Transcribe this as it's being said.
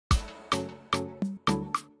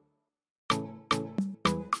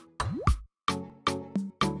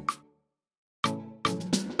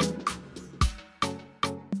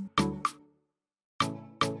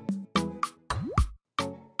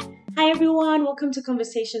Hi everyone, welcome to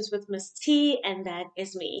Conversations with Miss T, and that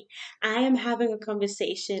is me. I am having a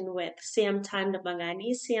conversation with Siyamthada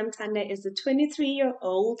Bangani. Siyamthada is a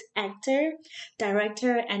 23-year-old actor,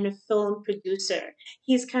 director, and a film producer.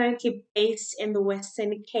 He's currently based in the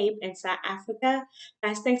Western Cape in South Africa.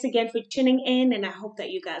 Guys, thanks again for tuning in, and I hope that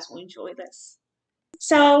you guys will enjoy this.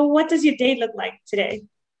 So, what does your day look like today?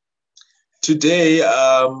 Today,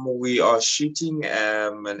 we are shooting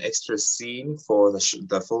an extra scene for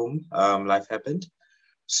the film Life Happened.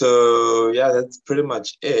 So yeah, that's pretty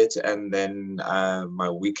much it. And then my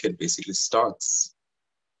weekend basically starts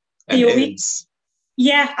and Your week? ends.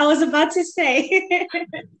 Yeah, I was about to say.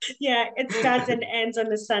 Yeah, it starts and ends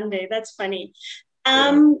on a Sunday. That's funny.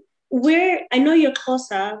 Yeah, Where I know you're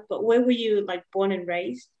closer, but where were you like born and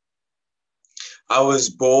raised? I was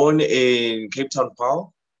born in Cape Town,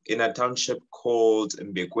 Paarl, in a township called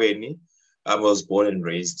Mbekweni. I was born and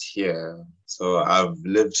raised here, so I've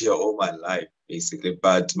lived here all my life basically.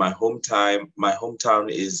 But my hometown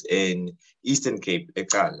is in Eastern Cape,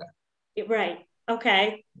 Ekala. Right.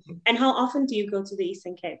 Okay. And how often do you go to the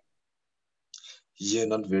Eastern Cape? Yeah,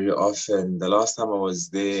 not very often. The last time I was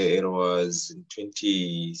there, it was in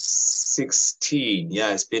 2016. Yeah,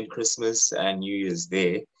 I spent Christmas and New Year's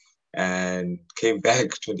there and came back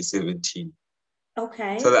 2017. So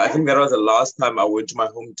Okay. I think that was the last time I went to my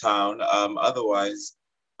hometown. Otherwise,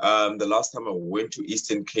 the last time I went to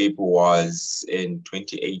Eastern Cape was in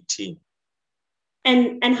 2018.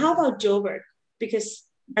 And how about Joburg? Because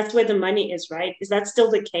that's where the money is, right? Is that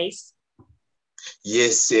still the case?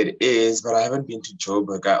 Yes, it is, but I haven't been to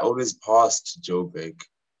Joburg. I always passed Joburg,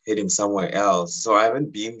 heading somewhere else. So I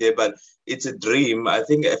haven't been there, but it's a dream. I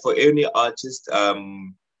think for any artist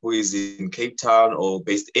who is in Cape Town or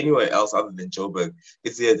based anywhere else other than Joburg,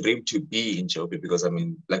 it's their dream to be in Joburg because I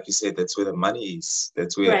mean, like you said, that's where the money is.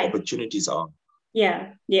 That's where Right. opportunities are.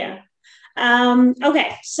 Yeah. Yeah.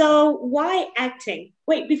 Okay, so why acting?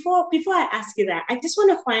 Wait, before I ask you that, I just want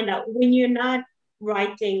to find out when you're not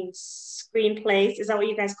writing screenplays, is that what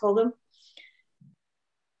you guys call them?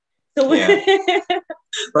 So Yeah.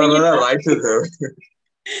 But I'm when not a writer though.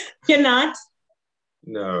 you're not,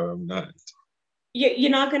 No, I'm not. you're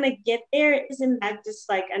not gonna get there. Isn't that just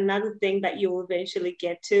like another thing that you will eventually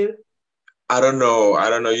get to? I don't know. I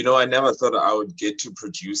don't know. I never thought I would get to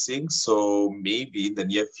producing. So maybe in the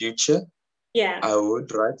near future, Yeah. I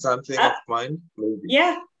would write something Uh, of mine, maybe.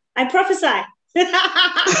 yeah, I prophesy. I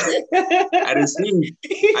receive.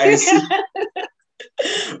 I receive.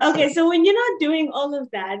 Okay, so when you're not doing all of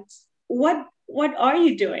that, what are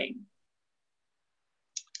you doing?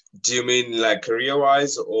 Do you mean like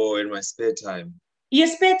career-wise or in my spare time? Your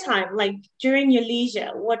spare time, like during your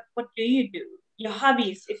leisure, what do you do? Your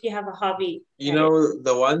hobbies, if you have a hobby, that is.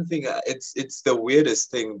 The one thing, it's the weirdest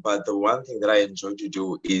thing, but the one thing that I enjoy to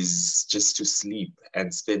do is just to sleep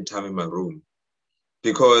and spend time in my room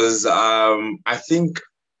because I think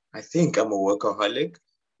I'm a workaholic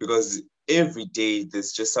because every day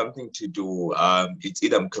there's just something to do. It's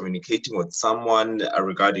either I'm communicating with someone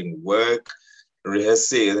regarding work,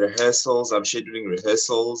 rehearsals. I'm scheduling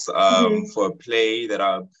rehearsals Mhm. for a play that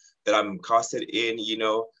I'm casted in.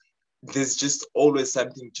 There's just always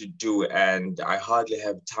something to do, and I hardly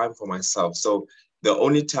have time for myself. So the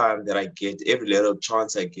only time that I get, every little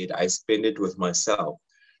chance I get, I spend it with myself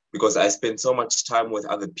because I spend so much time with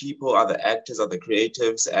other people, other actors, other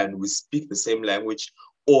creatives, and we speak the same language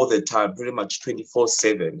all the time, pretty much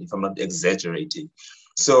 24/7, if I'm not exaggerating.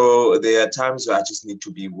 So there are times where I just need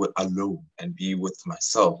to be alone and be with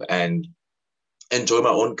myself and enjoy my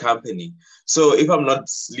own company. So if I'm not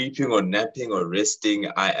sleeping or napping or resting,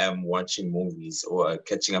 I am watching movies or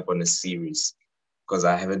catching up on a series because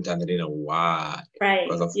I haven't done it in a while Right.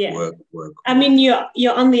 because of Yeah. work, work, I work. mean, you're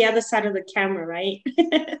on the other side of the camera, right?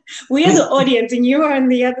 We are the audience, and you are on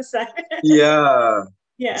the other side. Yeah,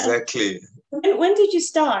 Yeah. exactly. When did you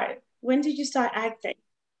start? When did you start acting?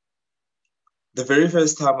 The very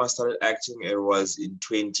first time I started acting, it was in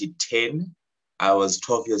 2010. I was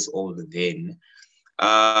 12 years old then.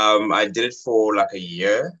 I did it for like a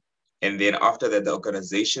year. And then after that, the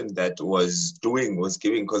organization that was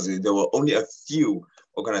giving, because there were only a few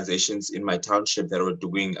organizations in my township that were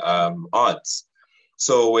doing arts.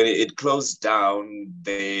 So when it closed down,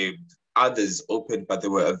 the others opened, but they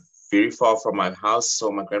were very far from my house.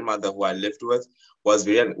 So my grandmother, who I lived with, was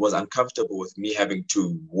uncomfortable with me having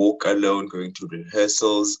to walk alone, going to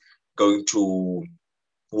rehearsals, going to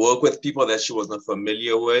work with people that she was not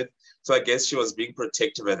familiar with. So I guess she was being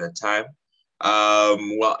protective at the time.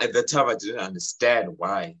 Well, at the time, I didn't understand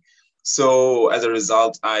why. So as a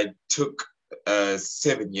result, I took a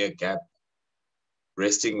 7-year gap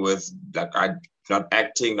resting with like not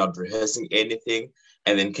acting, not rehearsing anything.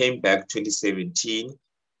 And then came back 2017,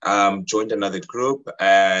 joined another group,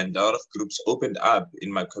 and a lot of groups opened up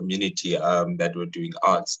in my community that were doing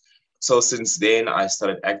arts. So since then, I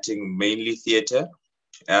started acting mainly theater.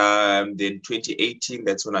 Then 2018,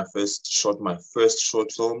 that's when I first shot my first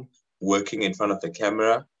short film, working in front of the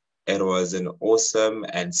camera. It was an awesome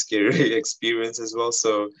and scary experience as well.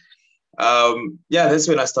 So yeah, that's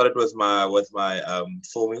when I started with my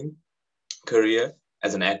filming career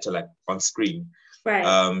as an actor, like on screen. Right.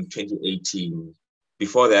 2018.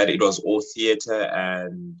 Before that, it was all theater,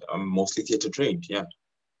 and I'm mostly theater trained. Yeah.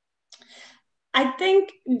 I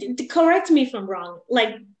think, correct me if I'm wrong,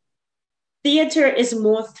 like theater is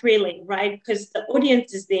more thrilling, right? Because the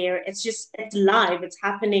audience is there. It's live. It's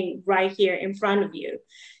happening right here in front of you.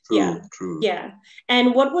 Yeah. True, true. Yeah.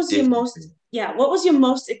 And Definitely. what was your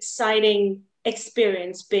most exciting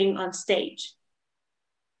experience being on stage?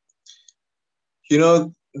 You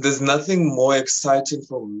know, there's nothing more exciting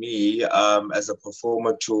for me as a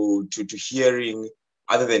performer to hearing,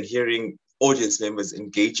 other than hearing audience members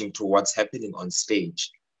engaging to what's happening on stage.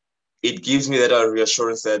 It gives me that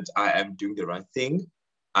reassurance that I am doing the right thing.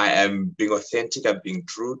 I am being authentic. I'm being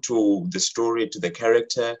true to the story, to the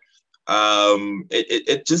character.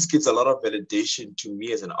 It just gives a lot of validation to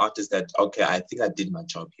me as an artist that, okay, I think I did my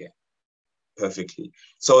job here perfectly.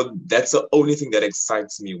 So that's the only thing that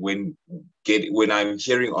excites me when I'm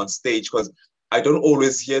hearing on stage, because I don't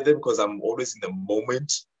always hear them because I'm always in the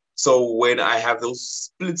moment. So when I have those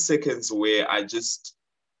split seconds where I just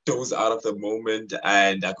doze out of the moment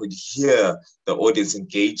and I could hear the audience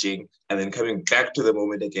engaging and then coming back to the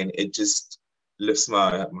moment again, it just lifts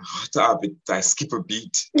my heart up. I skip a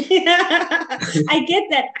beat. I get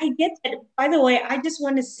that. I get that. By the way, I just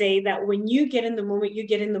want to say that when you get in the moment, you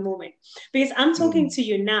get in the moment. Because I'm talking Mm, to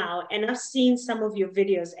you now and I've seen some of your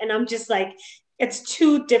videos and I'm just like, it's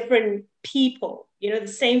two different people, the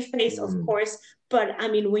same face, of mm. course. But I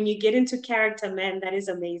mean, when you get into character, man, that is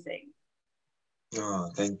amazing. Oh,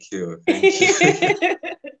 thank you. Thank you.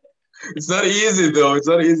 It's not easy though. It's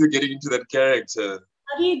not easy getting into that character.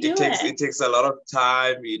 How do you It do takes it? it takes a lot of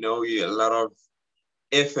time, a lot of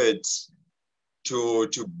effort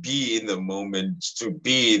to be in the moment, to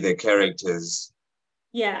be the characters.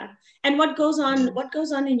 Yeah. And what goes on, Mm. what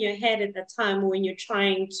goes on in your head at the time when you're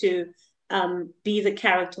trying to be the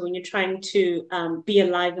character, when you're trying to be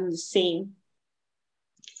alive in the scene?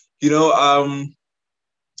 You know,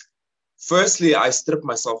 firstly, I strip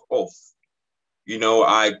myself off.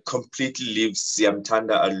 I completely leave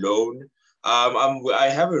Siyamthada alone. I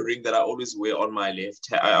have a ring that I always wear on my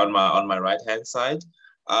on my right hand side.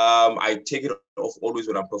 I take it off always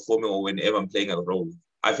when I'm performing or whenever I'm playing a role.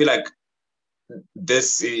 I feel like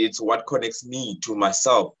this it's what connects me to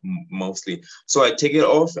myself mostly. So I take it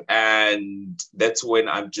off, and that's when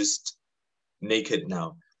I'm just naked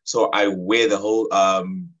now. So I wear the whole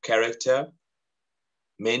character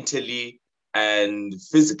mentally and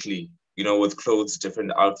physically, with clothes,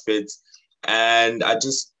 different outfits. And I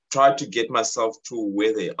just try to get myself to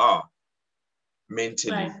where they are Right.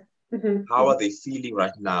 mentally. How Mm-hmm. are they feeling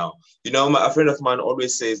right now? A friend of mine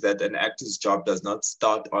always says that an actor's job does not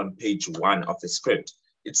start on page one of the script.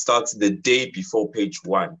 It starts the day before page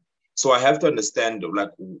one. So I have to understand,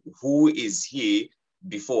 like, who is he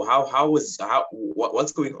before?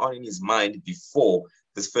 What's going on in his mind before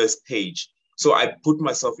this first page? So I put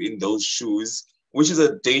myself in those shoes, which is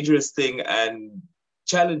a dangerous thing and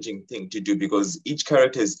challenging thing to do because each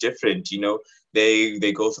character is different.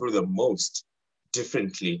 They go through the most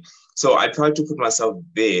differently. So I try to put myself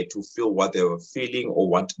there to feel what they were feeling or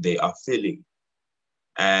what they are feeling.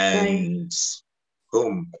 Right. And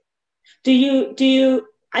boom. Do you,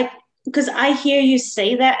 because I hear you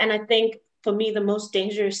say that, and I think for me, the most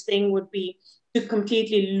dangerous thing would be to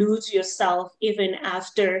completely lose yourself even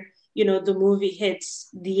after, the movie hits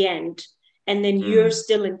the end. And then you're Mm.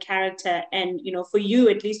 still in character. And, for you,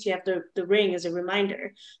 at least you have the ring as a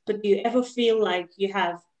reminder. But do you ever feel like you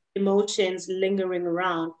have emotions lingering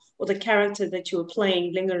around or the character that you were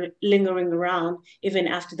playing lingering around even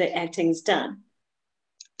after the acting is done?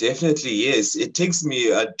 Definitely, yes. It takes me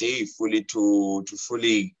a day fully to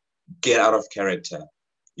fully get out of character.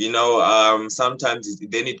 Sometimes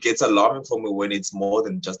then it gets alarming for me when it's more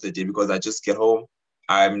than just a day because I just get home.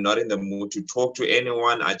 I'm not in the mood to talk to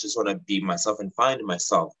anyone. I just want to be myself and find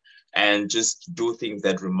myself and just do things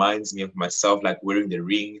that reminds me of myself, like wearing the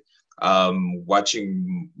ring,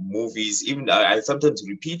 watching movies. Even I sometimes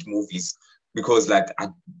repeat movies because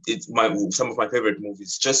it's some of my favorite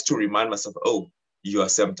movies just to remind myself, oh, you are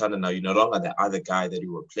Siyamthada now. You're no longer the other guy that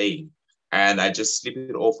you were playing. And I just sleep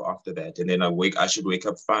it off after that. And then I should wake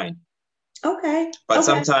up fine. Okay. But Okay.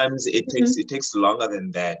 sometimes it takes Mhm. it takes longer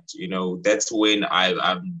than that. That's when I've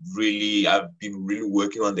been really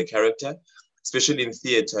working on the character, especially in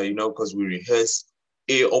theater. Because we rehearse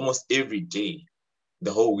almost every day,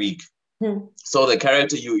 the whole week. Mhm. So the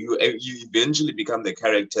character, you eventually become the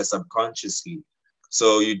character subconsciously.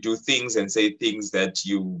 So you do things and say things that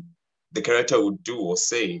the character would do or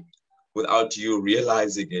say without you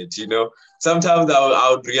realizing it. Sometimes I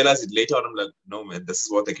would realize it later on. I'm like, no, man, this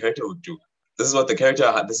is what the character would do. This is how the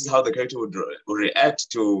character would react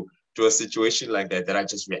to a situation like that I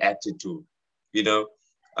just reacted to. You know,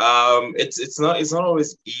 it's not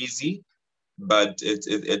always easy, but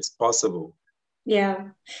it's possible. Yeah.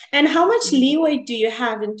 And how much Mm. leeway do you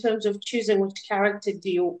have in terms of choosing which character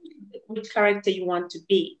you want to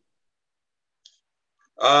be?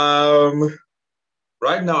 Um,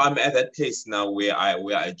 right now I'm at that place now where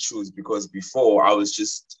I choose, because before I was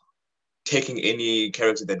just taking any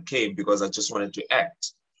character that came because I just wanted to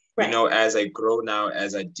act. Right. As I grow now,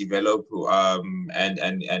 as I develop,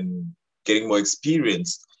 and getting more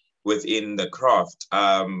experience within the craft,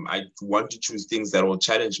 I want to choose things that will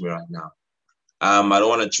challenge me right now. I don't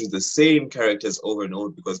want to choose the same characters over and over,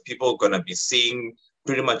 because people are gonna be seeing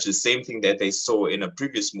pretty much the same thing that they saw in a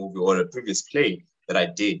previous movie or a previous play that I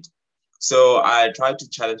did. So I try to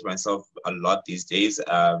challenge myself a lot these days,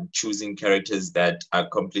 choosing characters that are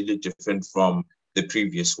completely different from the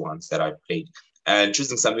previous ones that I played, and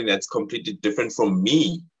choosing something that's completely different from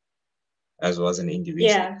me as well as an individual.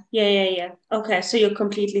 Yeah. Yeah. Yeah. Yeah. Okay. So you're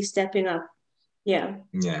completely stepping up. Yeah.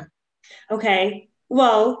 Yeah. Okay.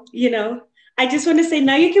 Well, I just want to say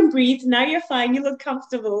now you can breathe. Now you're fine. You look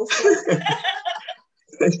comfortable. So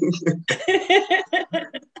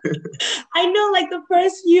I know, like the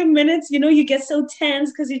first few minutes, you get so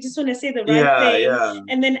tense because you just want to say the right Yeah, thing. yeah.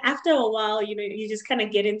 And then after a while, you just kind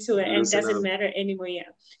of get into it and Loosen doesn't up. matter anymore. Yeah.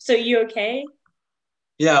 So you okay?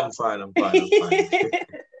 Yeah, I'm fine. I'm Do fine. I'm fine.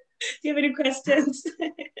 you have any questions?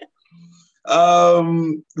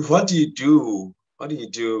 What do you do? What do you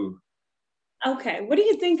do? Okay. What do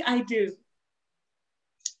you think I do?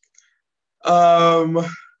 Um,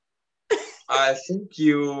 I think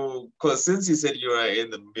because since you said you are in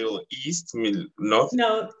the Middle East, North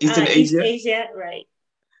No, Eastern East Asia, Asia, right?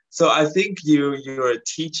 so I think you're a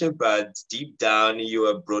teacher, but deep down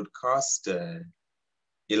you're a broadcaster.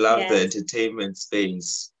 You love the Yes. entertainment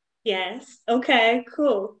space. Yes. Okay,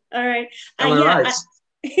 cool. All right. Am I Yeah, right?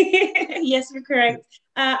 yes, you're correct.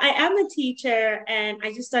 I am a teacher and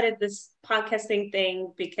I just started this podcasting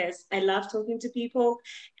thing because I love talking to people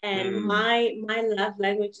and Mm, my love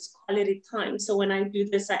language is quality time. So when I do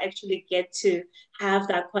this, I actually get to have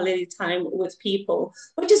that quality time with people,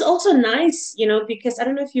 which is also nice, because I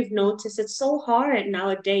don't know if you've noticed, it's so hard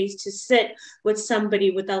nowadays to sit with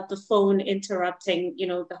somebody without the phone interrupting,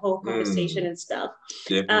 the whole conversation mm, and stuff.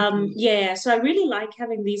 definitely. Yeah, so I really like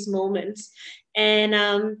having these moments. And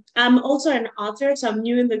I'm also an author, so I'm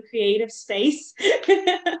new in the creative space.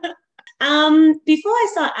 Before I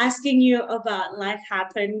start asking you about Life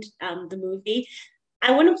Happened, the movie,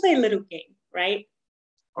 I want to play a little game, right?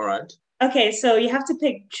 All right. Okay, so you have to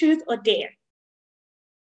pick truth or dare.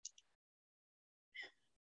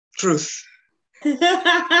 Truth.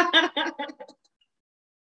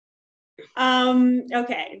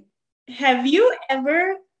 Okay. Have you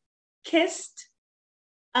ever kissed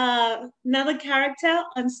another character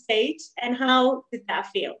on stage, and how did that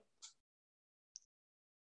feel?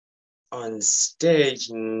 On stage,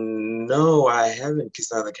 no, I haven't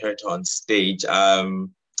kissed another character on stage.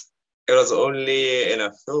 It was only in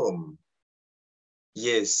a film.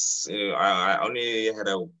 Yes, I only had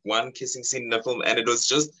a one kissing scene in the film, and it was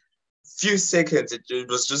just few seconds. It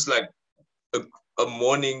was just like a, a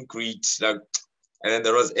morning greet, like, and then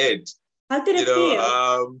there was it. How did You it know,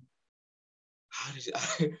 feel? how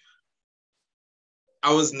did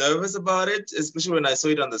I was nervous about it, especially when I saw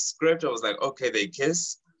it on the script. I was like, okay, they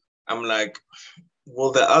kiss. I'm like,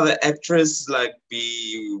 will the other actress like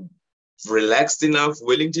be relaxed enough,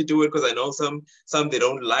 willing to do it? Because I know some they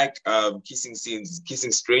don't like kissing scenes,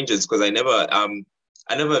 kissing strangers. Because I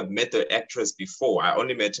never met the actress before. I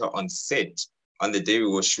only met her on set on the day we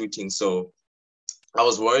were shooting. So I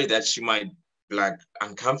was worried that she might like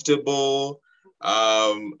uncomfortable.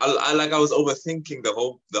 I was overthinking the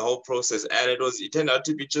whole process, and it turned out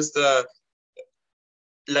to be just it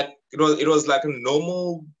was like a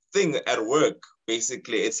normal thing at work.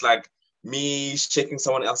 Basically, it's like me shaking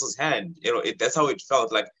someone else's hand. That's how it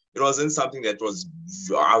felt. Like it wasn't something that was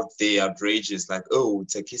out there outrageous. Like, oh,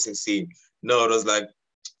 it's a kissing scene. No, it was like,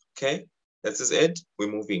 okay, that's just it. We're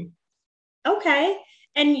moving. Okay.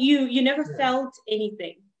 And you never Yeah. felt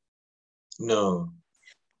anything. No.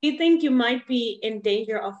 Do you think you might be in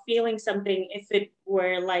danger of feeling something if it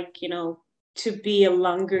were like, to be a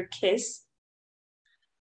longer kiss?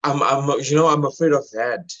 I'm afraid of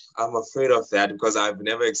that. I'm afraid of that because I've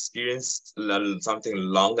never experienced something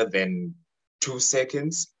longer than 2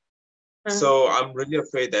 seconds. Uh, So I'm really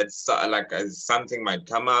afraid that something might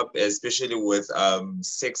come up, especially with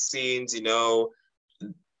sex scenes.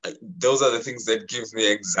 Those are the things that gives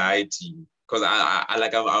me anxiety because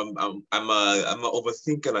I'm a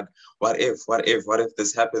overthinker. Like, what if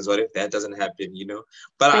this happens? What if that doesn't happen?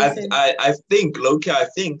 But I I see. I I think, Loki, I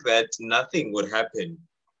think that nothing would happen.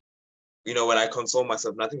 When I console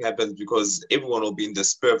myself, nothing happens because everyone will be in the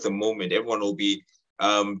spur of the moment. Everyone will be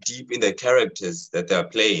deep in the characters that they're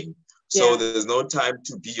playing. So Yeah. there's no time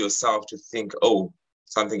to be yourself to think, oh,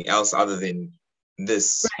 something else other than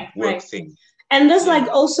this Right, work right. thing. And there's Yeah. like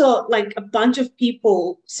also like a bunch of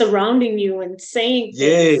people surrounding you and saying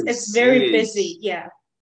things. It's Yes, very busy. yes. Yeah.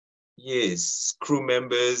 Yes, crew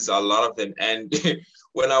members, a lot of them. And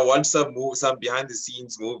when I watch some behind the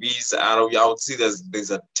scenes movies, I would see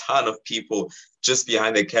there's a ton of people just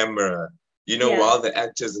behind the camera, Yeah. while the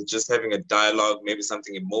actors are just having a dialogue, maybe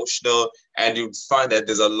something emotional, and you'd find that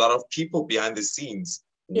there's a lot of people behind the scenes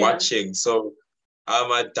Yeah. watching. So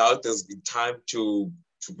I doubt there's been time to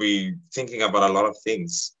be thinking about a lot of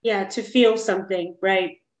things. Yeah. To feel something.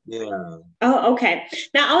 Right. Yeah. Oh, okay.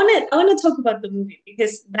 Now I wanna talk about the movie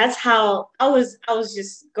because that's how I was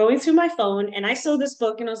just going through my phone and I saw this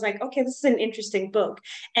book and I was like, okay, this is an interesting book.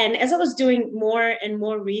 And as I was doing more and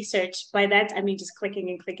more research, by that I mean just clicking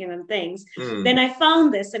and clicking on things, then Mm. I found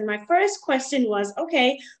this and my first question was, okay,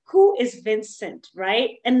 who is Vincent,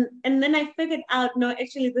 right? And then I figured out, no,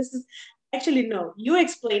 actually no, you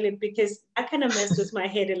explain it because I kind of messed with my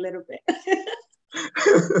head a little bit.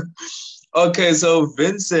 Okay, so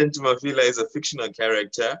Vincent Mafila is a fictional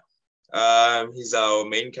character. He's our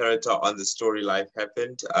main character on the story Life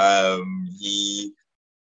Happened. He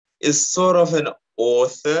is sort of an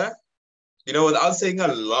author, without saying a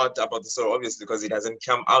lot about the story, obviously, because it hasn't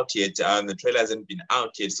come out yet. The trailer hasn't been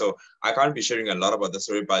out yet, so I can't be sharing a lot about the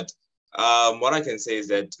story. But what I can say is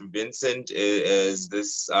that Vincent is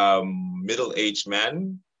this middle-aged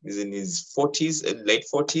man. He's in his 40s, late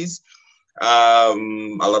 40s. A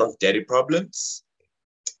lot of daddy problems.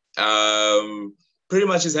 Pretty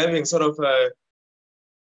much is having sort of a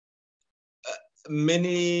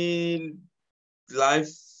mini life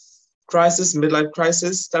crisis, midlife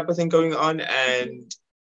crisis type of thing going on. And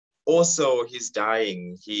also he's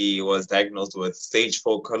dying. He was diagnosed with stage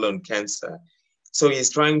 4 colon cancer. So he's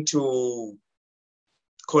trying to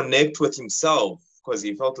connect with himself because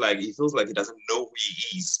he feels like he doesn't know who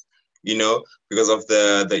he is, because of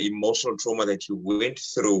the emotional trauma that he went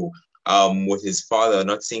through with his father,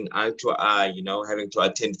 not seeing eye to eye, having to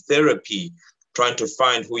attend therapy, trying to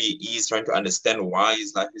find who he is, trying to understand why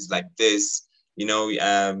his life is like this.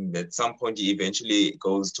 At some point he eventually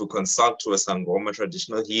goes to consult to a Sangoma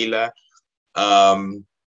traditional healer, um,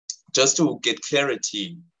 just to get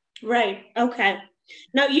clarity. Right. Okay.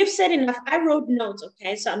 Now you've said enough. I wrote notes,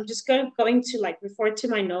 okay? So I'm just going to like refer to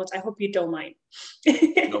my notes. I hope you don't mind.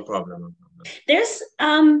 No problem. No problem. there's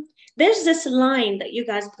um there's this line that you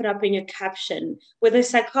guys put up in your caption where the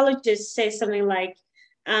psychologist says something like,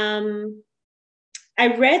 um,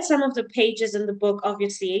 I read some of the pages in the book,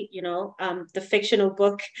 obviously, the fictional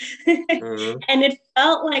book, Mhm. and it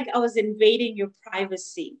felt like I was invading your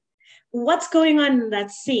privacy. What's going on in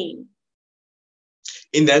that scene?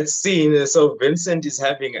 In that scene, so Vincent is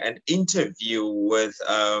having an interview with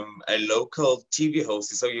a local TV host.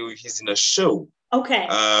 So he's in a show, Okay.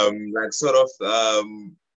 like sort of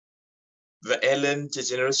the Ellen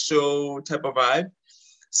DeGeneres show type of vibe.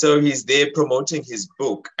 So he's there promoting his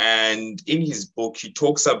book, and in his book, he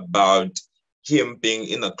talks about him being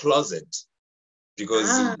in a closet because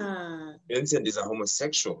Ah, Vincent is a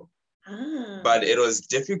homosexual. ah, But it was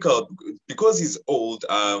difficult because he's old.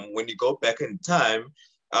 When you go back in time,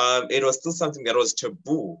 it was still something that was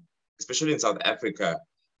taboo, especially in South Africa,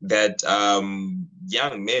 that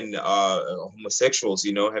young men are homosexuals,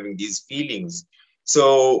 having these feelings.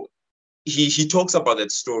 So he talks about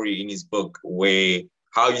that story in his book where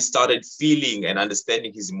how he started feeling and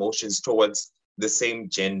understanding his emotions towards the same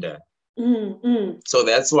gender. mm. So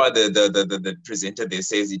that's why the presenter there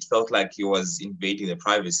says it felt like he was invading the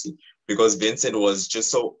privacy because Vincent was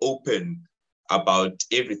just so open about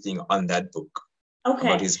everything on that book, about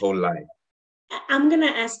Okay. his whole life. I'm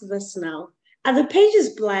gonna ask this now. Are the pages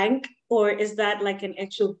blank or is that like an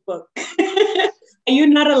actual book? Are you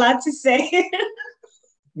not allowed to say?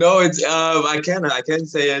 No, it's I can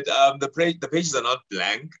say it. The pages are not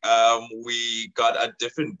blank. We got a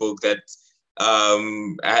different book that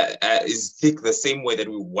is thick the same way that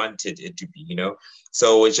we wanted it to be,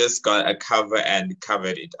 So we just got a cover and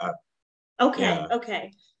covered it up. Okay, Yeah.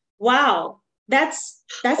 okay. Wow. That's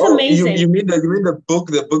Oh, you amazing. mean the book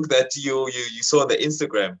that you saw on the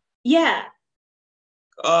Instagram? Yeah.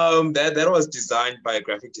 That was designed by a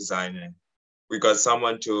graphic designer. We got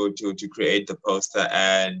someone to create the poster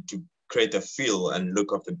and to create the feel and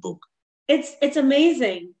look of the book. It's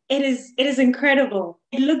amazing. It is incredible.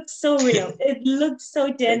 It looks so real. It looks so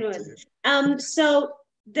Thank genuine. you. So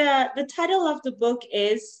the title of the book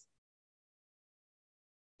is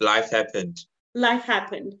Life happened. Life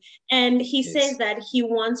Happened. And he says Yes. that he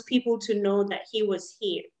wants people to know that he was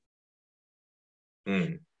here.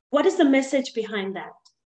 Mm. What is the message behind that?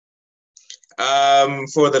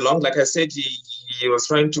 For the long, like I said, he was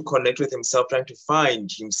trying to connect with himself, trying to find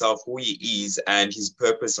himself, who he is, and his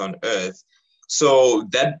purpose on earth. So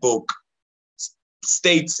that book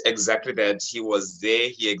states exactly that he was there,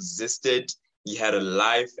 he existed, he had a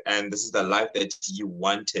life, and this is the life that he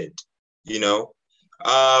wanted, you know.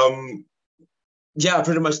 Um, yeah,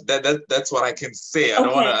 pretty much that's what I can say. Okay, I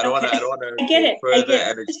okay. don't wanna I get go it. I further get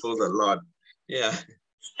and it. expose a lot. Yeah,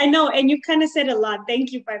 I know, and you kind of said a lot.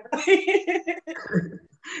 Thank you, by the way.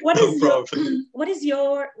 What no is your problem. what is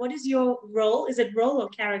your role? Is it role or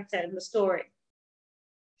character in the story?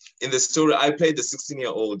 In the story, I played the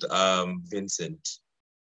 16-year-old Vincent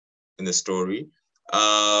in the story.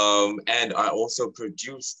 And I also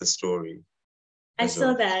produced the story I as saw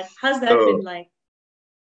well. that. How's that been So like?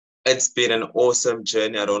 it's been an awesome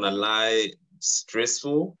journey. I don't wanna lie,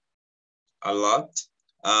 stressful a lot.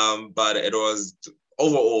 But it was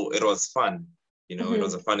overall it was fun. It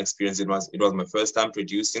was Hmm. a fun experience. It was my first time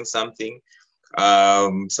producing something.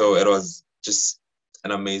 So it was just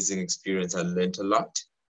an amazing experience. I learned a lot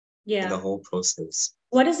in the Yeah. whole process.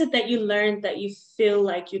 What is it that you learned that you feel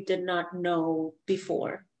like you did not know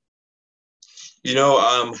before?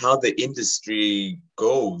 How the industry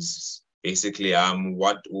goes, basically,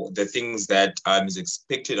 what the things that is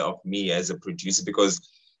expected of me as a producer, because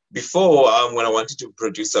before, when I wanted to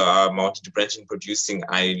produce, I wanted to branch in producing,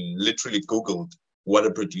 I literally Googled what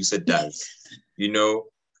a producer does, you know.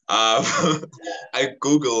 Um, I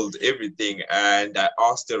Googled everything and I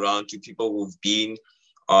asked around to people who've been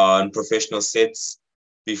on professional sets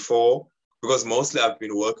before, because mostly I've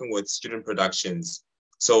been working with student productions.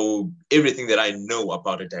 So everything that I know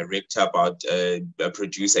about a director, about a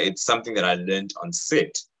producer, it's something that I learned on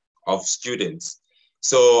set of students.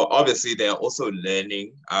 So obviously they are also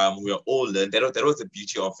learning. We are all learning. That was the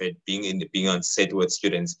beauty of it, being on set with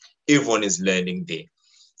students. Everyone is learning there.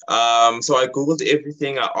 So I Googled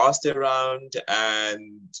everything, I asked around,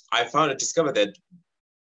 and discovered that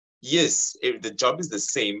yes, the job is the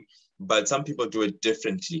same, but some people do it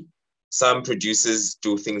differently. Some producers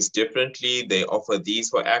do things differently. They offer these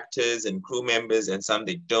for actors and crew members, and some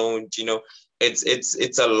they don't.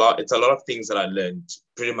 It's a lot. It's a lot of things that I learned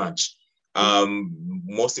pretty much.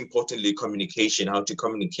 Most importantly, communication, how to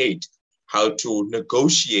communicate, how to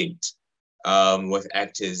negotiate with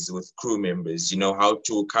actors, with crew members. How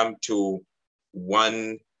to come to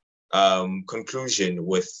one conclusion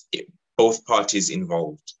with both parties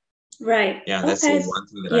involved. Right. Yeah, that's the Okay. one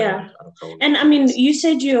thing that I Yeah. learned out of all And I mean, experience. you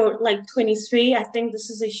said you're like 23. I think this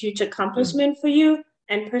is a huge Mm. accomplishment for you.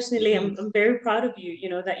 And personally, I'm, Mhm. I'm very proud of you,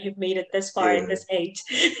 that you've made it this far at Yeah, this age.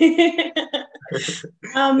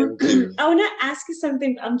 Um, thank you. I want to ask you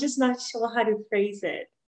something. I'm just not sure how to phrase it.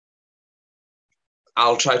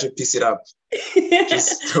 I'll try to piece it up.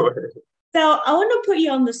 Just so. So I want to put you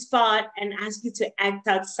on the spot and ask you to act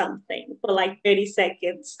out something for like 30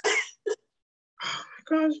 seconds. Oh my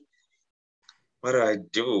gosh, what do I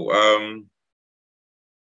do?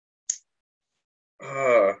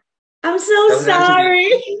 Uh, I'm so does it have to be? sorry.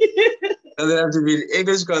 Does it have to be in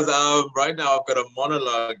English? Because right now I've got a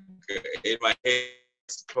monologue in my head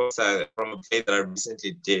from a play that I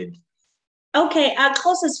recently did. Okay,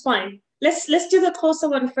 close is fine. Let's do the closer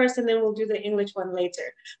one first, and then we'll do the English one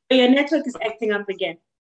later. But your network is acting up again.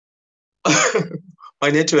 My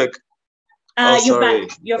network. Oh, You're back. sorry.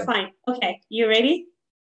 You're fine. Okay, you ready?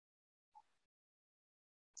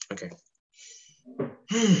 Okay.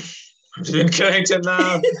 I'm doing character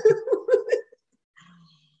now.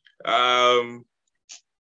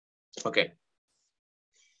 Okay.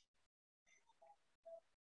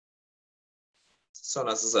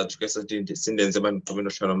 Sona sizathu ke sindenze bandiphume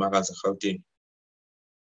nohlala makazi eRhawutini.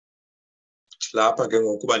 Lapha ke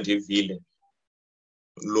ngokuba ndivile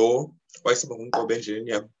lo wayeseba ngumqobo endleleni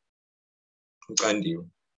yam ucandiwe.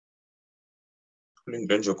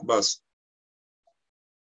 Kulindwe nje ukubaso.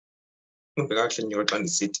 Ungbe kakuhle nje xa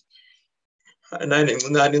ndisithi Nani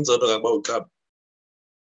ngincane inzondo ngakuba uqaba.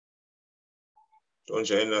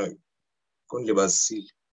 Onjena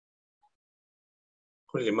kundlibazisile.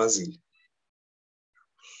 Kundlimazile.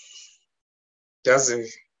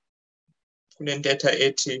 Yazi kunentetha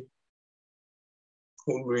ethi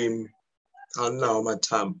ulwimi alunawo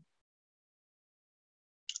amathambo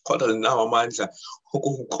kodwa linawo amandla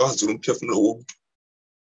ukukwazi umphefumulo womntu.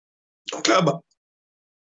 Uqaba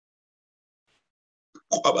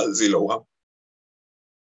ukrwabazile wam.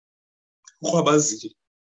 Ukrwabazile.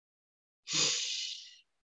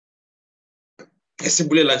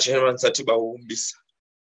 Esibulela nje mandisathi bawumbisa.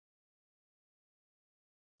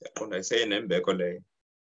 Yaqonda iseyinembeko leyo.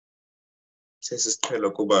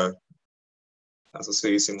 Sesisiqhelo kuba naso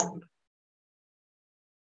seyisingqondo.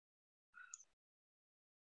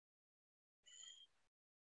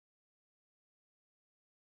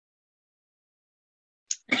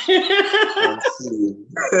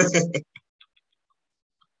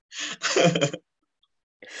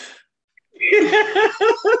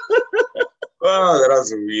 Wow, that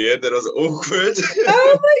was weird. That was awkward.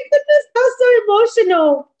 Oh my goodness, that was so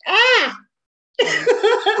emotional. Ah!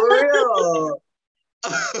 For real.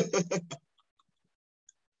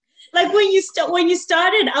 Like when you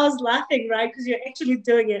started, I was laughing, right? Because you're actually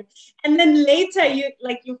doing it. And then later your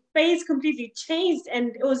face completely changed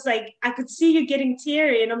and it was like I could see you getting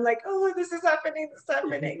teary and I'm like, oh, this is happening, this is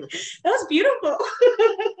happening. That was beautiful.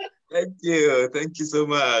 Thank you. Thank you so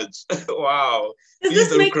much. Wow. Does Please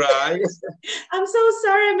don't cry. I'm so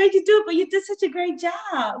sorry I made you do it, but you did such a great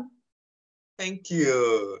job. Thank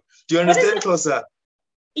you. Do you understand closer?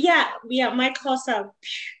 Yeah, my closer.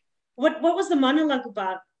 What was the monologue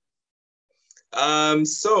about? In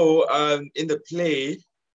the play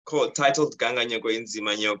titled Ganga Nyoko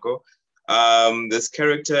Inzima Nyoko, this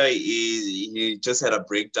character he just had a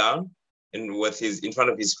breakdown in front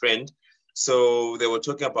of his friend. So they were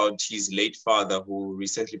talking about his late father who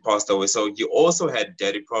recently passed away. So he also had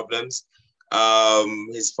daddy problems.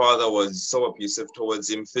 His father was so abusive towards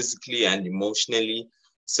him physically and emotionally.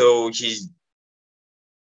 So he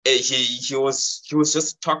was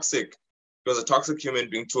just toxic. He was a toxic human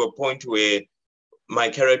being to a point where my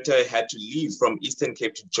character had to leave from Eastern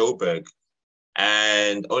Cape to Joburg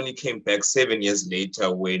and only came back 7 years later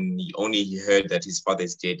when he heard that his father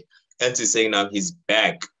is dead. Hence he's saying now he's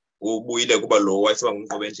back. Which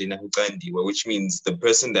means the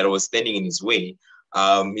person that was standing in his way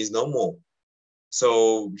is no more.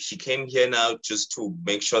 So he came here now just to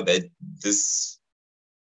make sure that this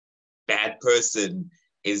bad person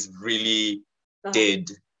is really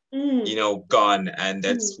dead. Gone. And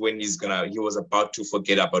that's when he was about to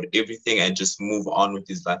forget about everything and just move on with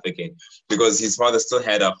his life again. Because his father still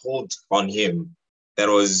had a hold on him that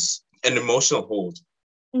was an emotional hold,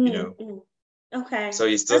 Okay. So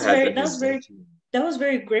he still had that was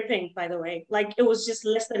very gripping, by the way. Like it was just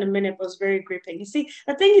less than a minute, but it was very gripping. You see,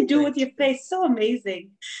 the thing you do with your face, so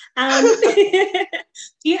amazing. Do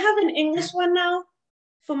you have an English one now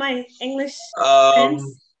for my English friends?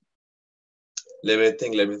 Let me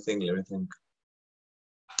think.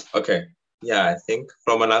 Okay. Yeah, I think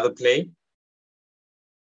from another play.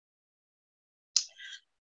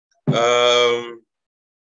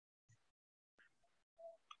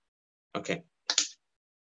 Okay.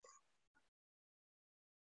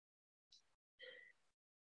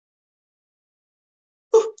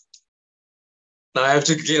 Now I have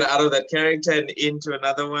to get out of that character and into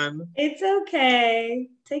another one. It's okay.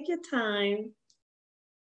 Take your time.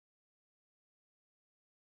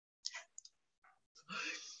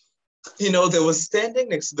 They were standing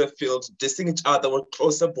next to the field, dissing each other with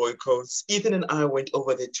closer boycotts. Ethan and I went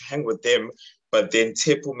over there to hang with them, but then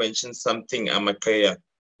Tepu mentioned something Amakaya.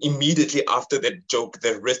 Immediately after that joke,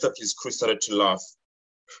 the rest of his crew started to laugh.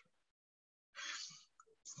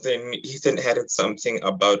 Then Ethan added something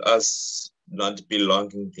about us not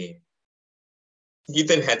belonging there.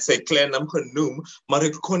 Ethan had said, "Clan am genoem, maar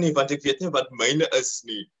ek kon nie want ek weet nie wat myne is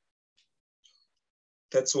nie."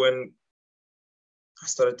 That's when I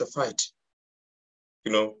started the fight.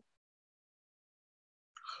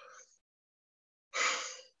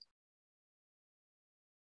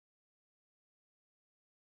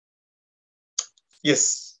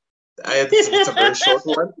 Yes, it's a very short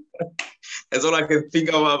one. That's all I can think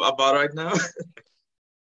about right now.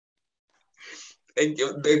 Thank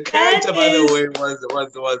you. The character, by the way,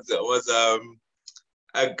 was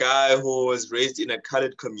a guy who was raised in a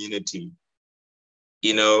colored community.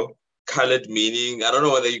 Colored meaning, I don't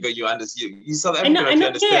know whether you understand. You South African, I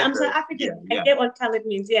know. Yeah, I'm South African. Yeah. I get what colored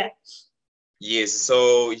means. Yeah. Yes,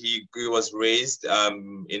 so he was raised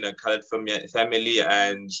in a colored family,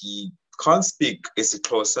 and he can't speak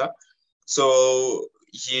isiXhosa. So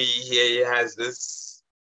he has this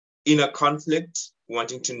inner conflict,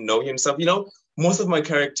 wanting to know himself. Most of my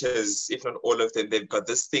characters, if not all of them, they've got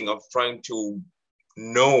this thing of trying to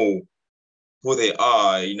know who they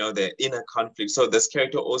are, their inner conflict. So this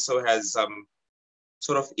character also has some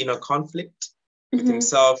sort of inner conflict with Mm-hmm.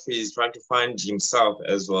 himself. He's trying to find himself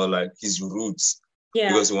as well, like his roots, Yeah.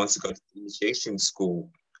 because he wants to go to initiation school.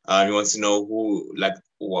 He wants to know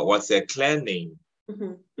what's their clan name, Mm-hmm.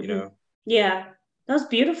 you Mm-hmm. know. Yeah. That was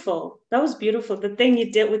beautiful. That was beautiful. The thing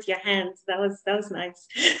you did with your hands, that was nice.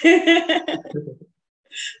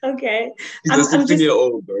 Okay. He's a I'm 16 just year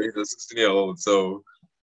old, though. He's a 16-year-old. So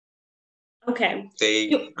okay.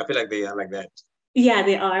 I feel like they are like that. Yeah,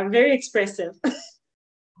 they are very expressive.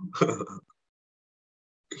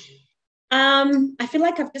 I feel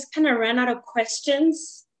like I've just kind of ran out of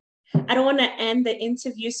questions. I don't want to end the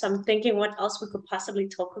interview, so I'm thinking what else we could possibly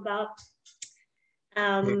talk about.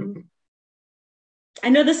 Um, I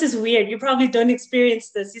know this is weird. You probably don't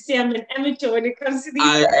experience this. You see, I'm an amateur when it comes to these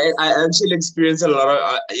I, things. I I actually experience a lot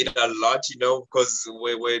of it a lot, because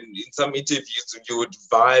when in some interviews you would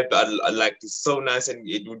vibe like it's so nice, and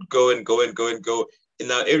it would go and go and go and go, and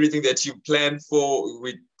now everything that you plan for,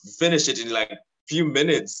 we finish it in like few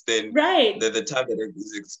minutes than Right. the time that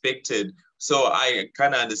is expected. So I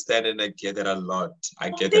kind of understand, and I get it a lot. I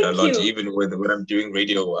Oh, get it a thank lot, you. even when I'm doing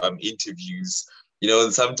radio interviews.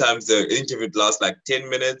 Sometimes the interview lasts like 10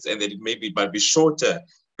 minutes, and then it might be shorter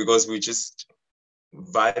because we just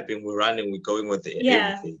vibing, we're running, we're going with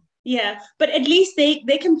Yeah. everything. Yeah. But at least they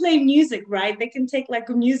can play music, right? They can take like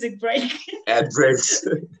a music break. Ad breaks.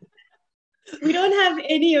 We don't have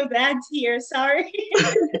any of that here. Sorry.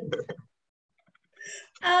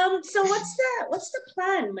 So what's the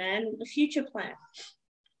plan, man? The future plan.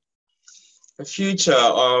 The future,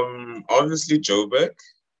 obviously Joburg,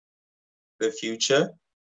 the future,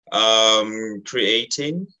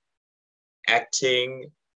 creating,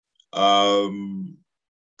 acting, um,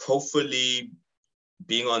 hopefully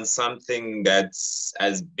being on something that's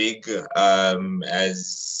as big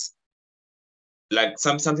as like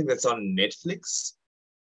something that's on Netflix.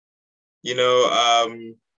 You know,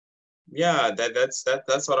 yeah, that's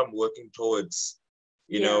what I'm working towards.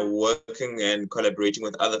 Yeah. Working and collaborating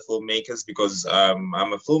with other filmmakers, because I'm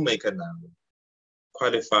a filmmaker now,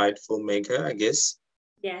 qualified filmmaker, I guess.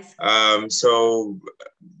 Yes. So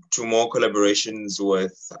to more collaborations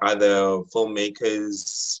with other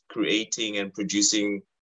filmmakers, creating and producing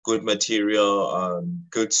good material,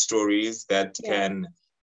 good stories that Yeah. can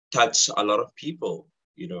touch a lot of people,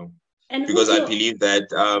 And because who's I your believe that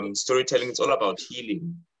storytelling is all about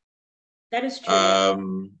healing. that is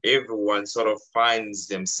true. Everyone sort of finds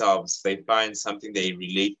themselves. They find something they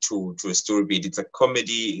relate to a story. Be it it's a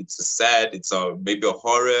comedy, it's a sad, it's maybe a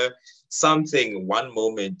horror, something. One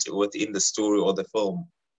moment within the story or the film,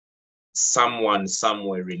 someone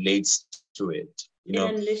somewhere relates to it. It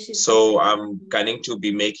unleashes So something. I'm planning to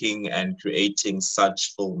be making and creating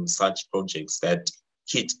such films, such projects that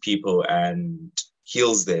hit people and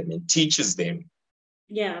heals them and teaches them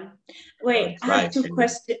Yeah. about Wait, I have life. two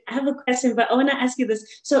questions. I have a question, but I want to ask you this.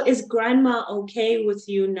 So is grandma okay with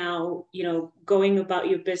you now, going about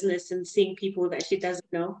your business and seeing people that she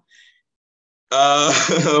doesn't know?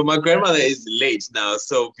 My grandmother is late now,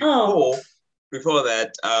 so Oh, before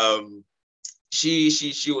that, she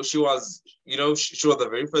was, she was the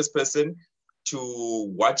very first person to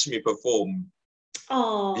watch me perform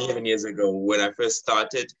oh, 11 years ago when I first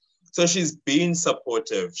started. So she's been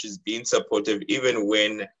supportive. She's been supportive even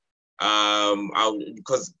when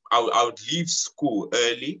because I would leave school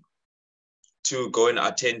early to go and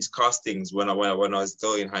attend castings when I was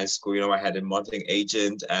still in high school. I had a modeling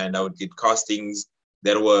agent, and I would get castings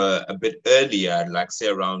that were a bit earlier, like say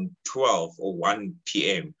around 12 or 1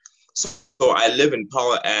 p.m. So I live in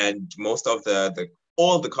Paarl, and most of the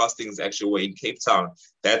all the castings actually were in Cape Town.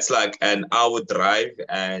 That's like an hour drive,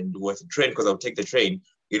 and with a train, because I would take the train,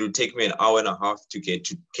 it would take me an hour and a half to get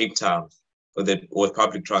to Cape Town with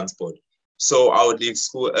public transport. So I would leave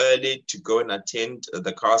school early to go and attend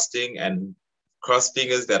the casting, and cross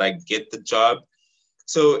fingers that I get the job.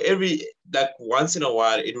 So like once in a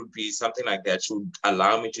while, it would be something like that. She would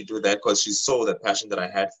allow me to do that because she saw the passion that I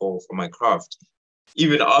had for my craft.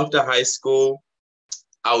 Even after high school,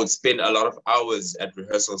 I would spend a lot of hours at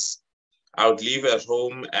rehearsals. I would leave at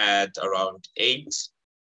home at around 8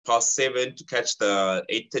 past 7 to catch the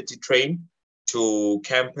 8:30 train to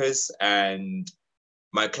campus, and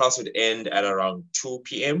my class would end at around 2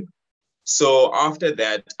 p.m. So after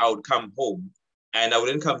that, I would come home, and I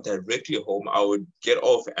wouldn't come directly home. I would get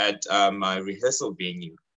off at my rehearsal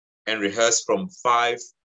venue and rehearse from 5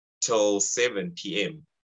 till 7 p.m.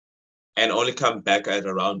 and only come back at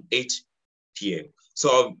around 8 p.m.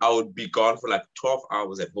 So I would be gone for like 12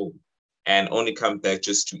 hours at home and only come back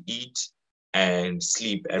just to eat and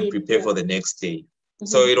sleep and prepare Yeah. for the next day.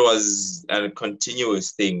 So Mm-hmm. it was a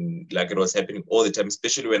continuous thing, like it was happening all the time,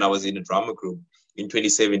 especially when I was in a drama group in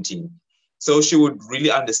 2017. So she would really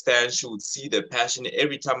understand, she would see the passion.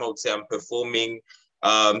 Every time I would say I'm performing,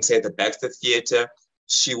 say at the Baxter Theatre,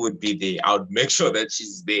 she would be there. I would make sure that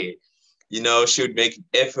she's there. You know, she would make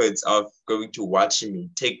efforts of going to watch me,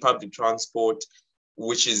 take public transport,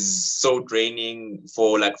 which is so draining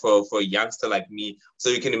for for a youngster like me. So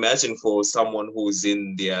you can imagine for someone who's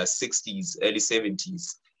in their 60s, early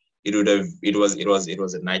 70s, it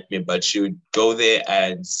was a nightmare. But she would go there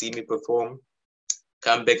and see me perform,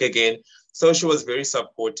 come back again. So she was very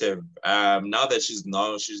supportive. Now that she's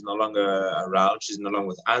no longer around, she's no longer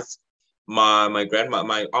with us. My grandma,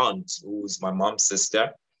 my aunt, who's my mom's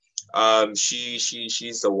sister,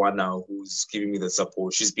 she's the one now who's giving me the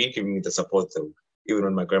support. She's been giving me the support though, even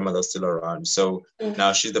when my grandmother's still around. So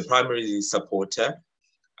now she's the primary supporter.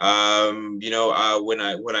 When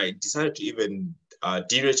I decided to even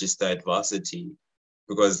deregister at varsity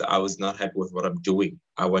because I was not happy with what I'm doing.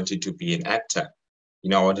 I wanted to be an actor. You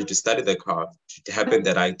know, I wanted to study the craft. It happened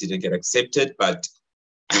that I didn't get accepted, but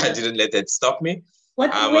I didn't let that stop me.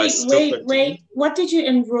 What? I Wait, still wait, continued wait. What did you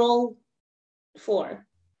enroll for?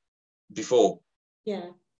 before. Yeah.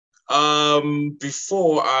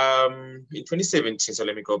 Before in 2017, so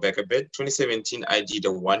let me go back a bit. 2017, I did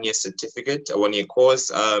a 1 year certificate, a 1 year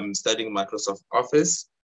course, studying Microsoft Office.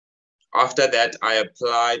 After that, I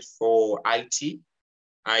applied for IT.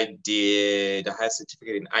 I did a higher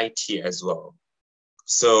certificate in IT as well.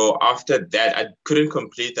 So after that, I couldn't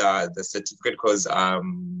complete the certificate because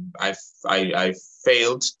I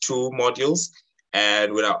failed 2 modules.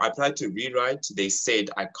 And when I applied to rewrite, they said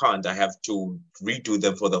I can't. I have to redo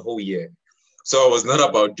them for the whole year. So I was not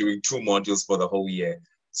about doing 2 modules for the whole year.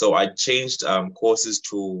 So I changed courses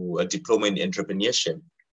to a diploma in entrepreneurship.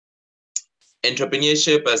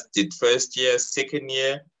 Entrepreneurship, I did first year, second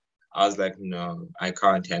year. I was like, no, I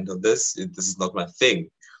can't handle this. This is not my thing.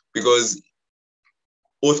 Because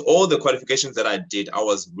with all the qualifications that I did, I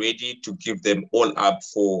was ready to give them all up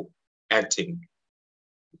for acting.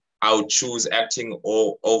 I would choose acting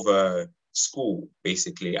all over school,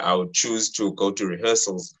 basically. I would choose to go to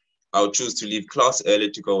rehearsals. I would choose to leave class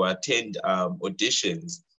early to go attend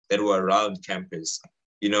auditions that were around campus,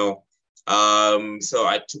 you know. So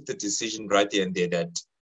I took the decision right there and there that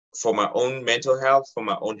for my own mental health, for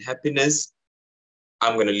my own happiness,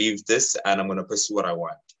 I'm going to leave this and I'm going to pursue what I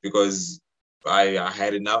want because I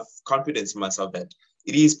had enough confidence in myself that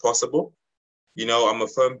it is possible. You know, I'm a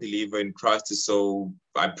firm believer in Christ. So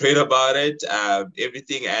I prayed about it,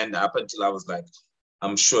 everything. And up until I was like,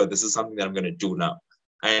 I'm sure this is something that I'm going to do now.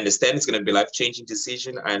 I understand it's going to be a life-changing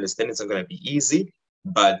decision. I understand it's not going to be easy,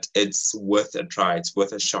 but it's worth a try. It's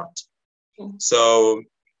worth a shot. So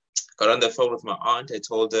got on the phone with my aunt. I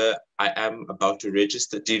told her I am about to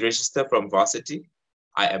deregister from varsity.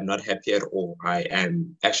 I am not happy at all. I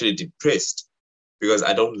am actually depressed because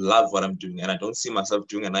I don't love what I'm doing and I don't see myself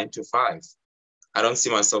doing a 9 to 5. I don't see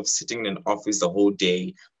myself sitting in an office the whole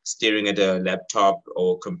day, staring at a laptop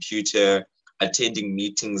or computer, attending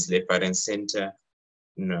meetings left, right, and center.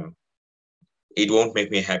 No, it won't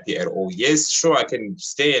make me happy at all. Yes, sure, I can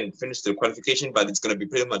stay and finish the qualification, but it's going to be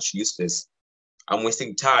pretty much useless. I'm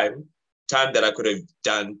wasting time that I could have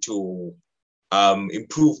done to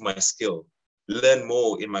improve my skill, learn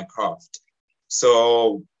more in my craft.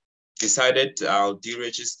 So decided I'll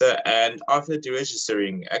deregister. And after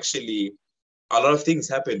deregistering, actually, a lot of things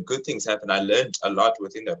happened. Good things happened. I learned a lot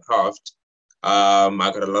within the craft. I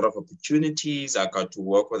got a lot of opportunities. I got to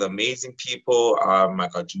work with amazing people. I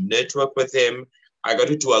got to network with them. I got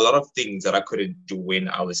to do a lot of things that I couldn't do when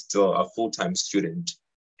I was still a full-time student,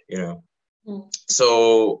 you know.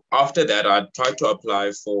 So after that, I tried to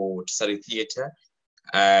apply to study theater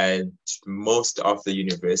at most of the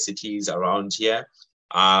universities around here.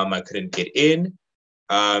 I couldn't get in.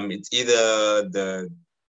 It's either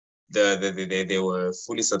they were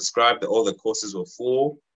fully subscribed, all the courses were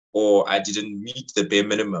full, or I didn't meet the bare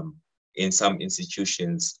minimum in some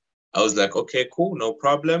institutions. I was like, okay, cool, no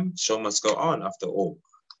problem. Show must go on after all.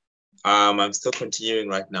 I'm still continuing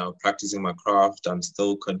right now, practicing my craft. I'm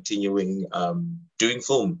still continuing doing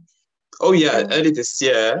film. Oh yeah, early this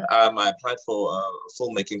year, I applied for a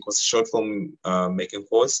filmmaking course, short film making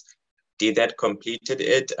course. Did that, completed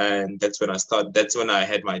it, and that's when I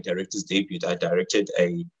had my director's debut. I directed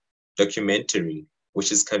a documentary,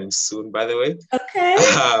 which is coming soon, by the way. Okay.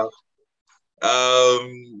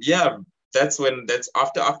 Yeah, that's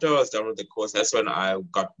after I was done with the course, that's when I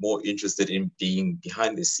got more interested in being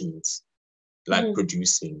behind the scenes, like Mhm.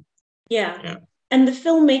 producing. Yeah. Yeah. And the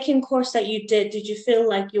filmmaking course that you did you feel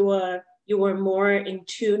like you were more in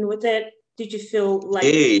tune with it? Did you feel like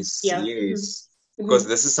Yes, yeah. yes. Hmm. Because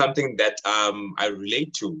this is something that I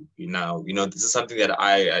relate to now. This is something that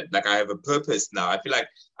I like. I have a purpose now. I feel like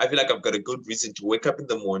I've got a good reason to wake up in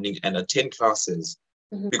the morning and attend classes.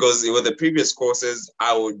 Hmm. Because with the previous courses,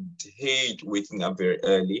 I would hate waking up very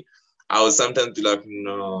early. I would sometimes be like,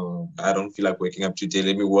 no, I don't feel like waking up today.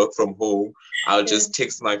 Let me work from home. I'll Yeah. just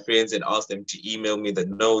text my friends and ask them to email me the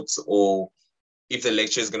notes, or if the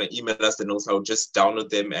lecturer is going to email us the notes, I'll just download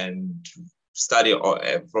them and study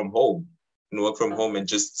from home and work from home and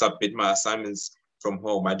just submit my assignments from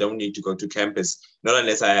home. I don't need to go to campus, not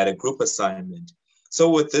unless I had a group assignment. So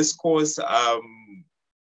with this course, I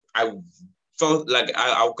felt like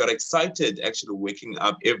I got excited actually waking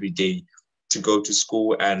up every day to go to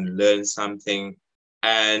school and learn something.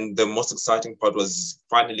 And the most exciting part was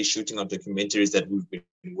finally shooting our documentaries that we've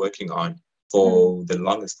been working on Hmm. for the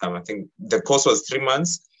longest time. I think the course was 3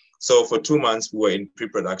 months. So for 2 months, we were in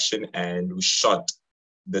pre-production and we shot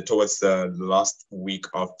towards the last week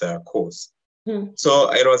of the course. Hmm.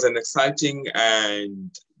 So it was an exciting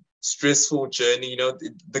and stressful journey,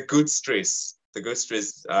 the good stress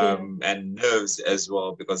Yeah. and nerves as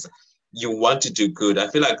well, because you want to do good. I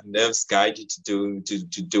feel like nerves guide you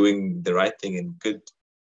to doing the right thing and good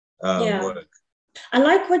Yeah. work. I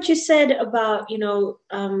like what you said about,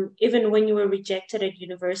 even when you were rejected at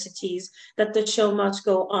universities, that the show must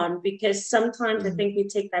go on. Because sometimes I Mm. think we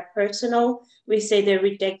take that personal. We say they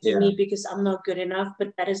rejected Yeah. me because I'm not good enough,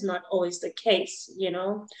 but that is not always the case.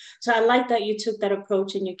 So I like that you took that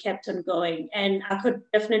approach and you kept on going. And I could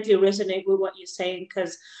definitely resonate with what you're saying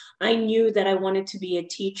because I knew that I wanted to be a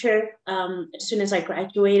teacher as soon as I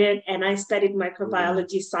graduated. And I studied Mm.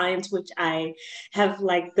 microbiology science, which I have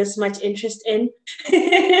like this much interest in.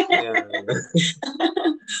 Yeah.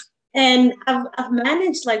 And I've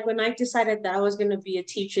managed, like, when I decided that I was going to be a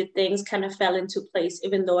teacher, things kind of fell into place,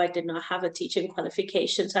 even though I did not have a teaching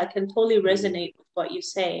qualification. So I can totally Mm. resonate with what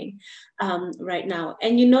you're saying right now.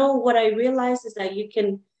 And you know what I realized is that you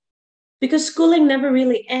can, because schooling never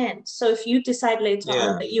really ends. So if you decide later on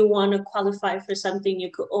Yeah. that you want to qualify for something, you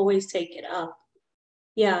could always take it up.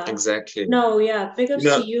 Yeah. Exactly. No, yeah. Big You ups to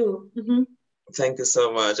know, you. Hmm. Thank you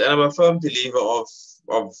so much. And I'm a firm believer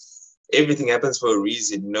of everything happens for a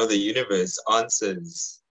reason. The universe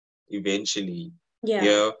answers eventually. You Yeah.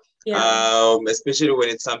 know, Yeah. especially when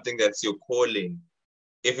it's something that's your calling.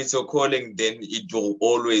 If it's your calling, then it will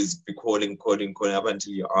always be calling, calling, calling up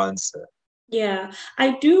until you answer. Yeah,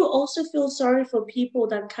 I do also feel sorry for people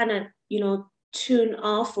that kind of, tune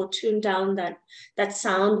off or tune down that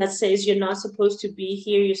sound that says you're not supposed to be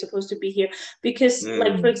here, you're supposed to be here. Because,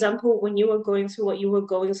 like, for Mm, example, when you were going through what you were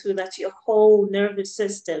going through, that's your whole nervous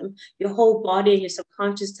system, your whole body and your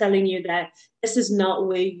subconscious telling you that this is not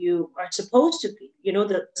where you are supposed to be.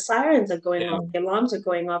 The sirens are going yeah, off, the alarms are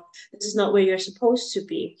going off. This is not where you're supposed to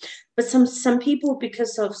be. But some people,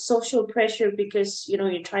 because of social pressure, because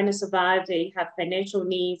you're trying to survive, they have financial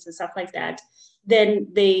needs and stuff like that, then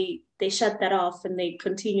they shut that off and they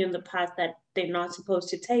continue in the path that they're not supposed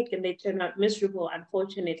to take, and they turn out miserable,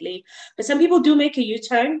 unfortunately. But some people do make a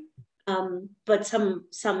U-turn, but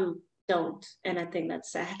some don't, and I think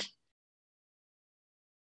that's sad.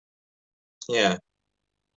 yeah.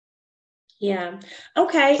 Yeah.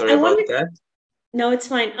 Okay, Sorry I about wanted that. no, it's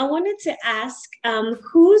fine. I wanted to ask,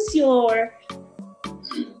 who's your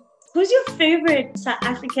favorite South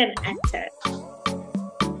African actor?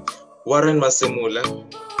 Warren Masemula,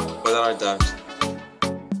 without a doubt.